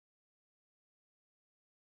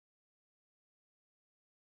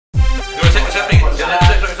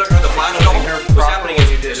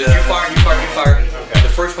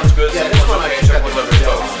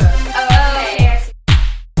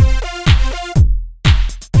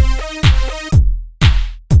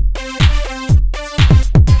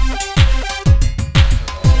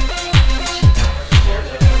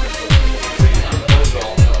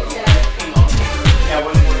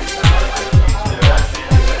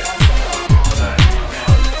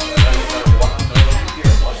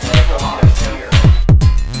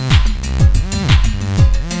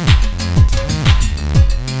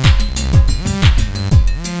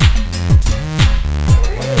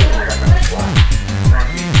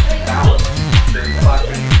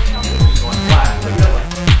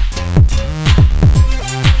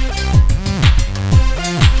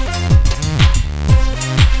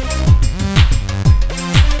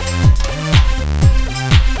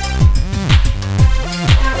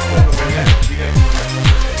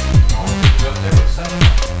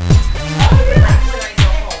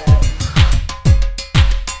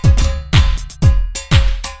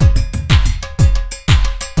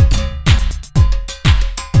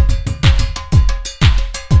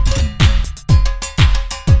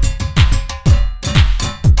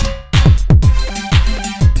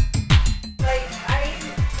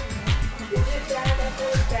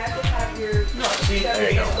There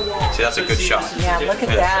you go. See, that's a good shot. Yeah, look at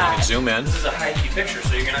that. Zoom in. This is a high key picture,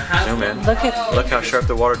 so you're gonna have Zoom in. Look how sharp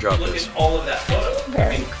the water drop is. all of that photo.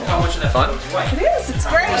 Very cool. How much of that photo is white? It is. It's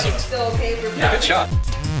great. It's still okay for me. Yeah, good shot.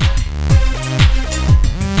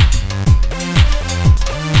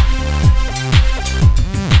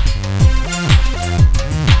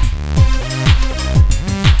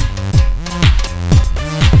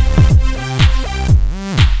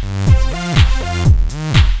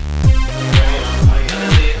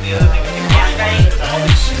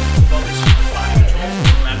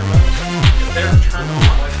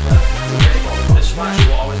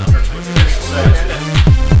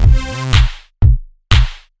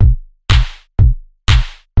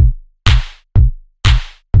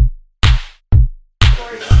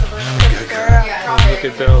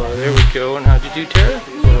 Look at Bella. There we go. And how'd you do, Tara?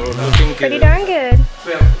 Well, looking good. Pretty darn good.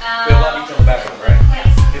 We have a lot of detail in the background, right?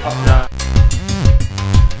 Nah.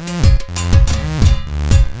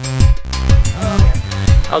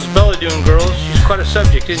 How's Bella doing, girls? She's quite a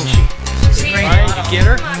subject, isn't she? Ryan, did you get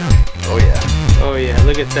her? Oh yeah. Oh yeah,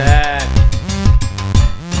 look at that.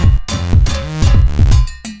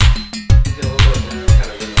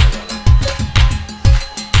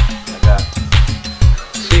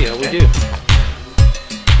 See how we do.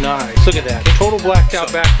 Nice. Look at that. Total blacked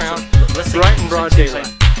out background. Bright and broad daylight.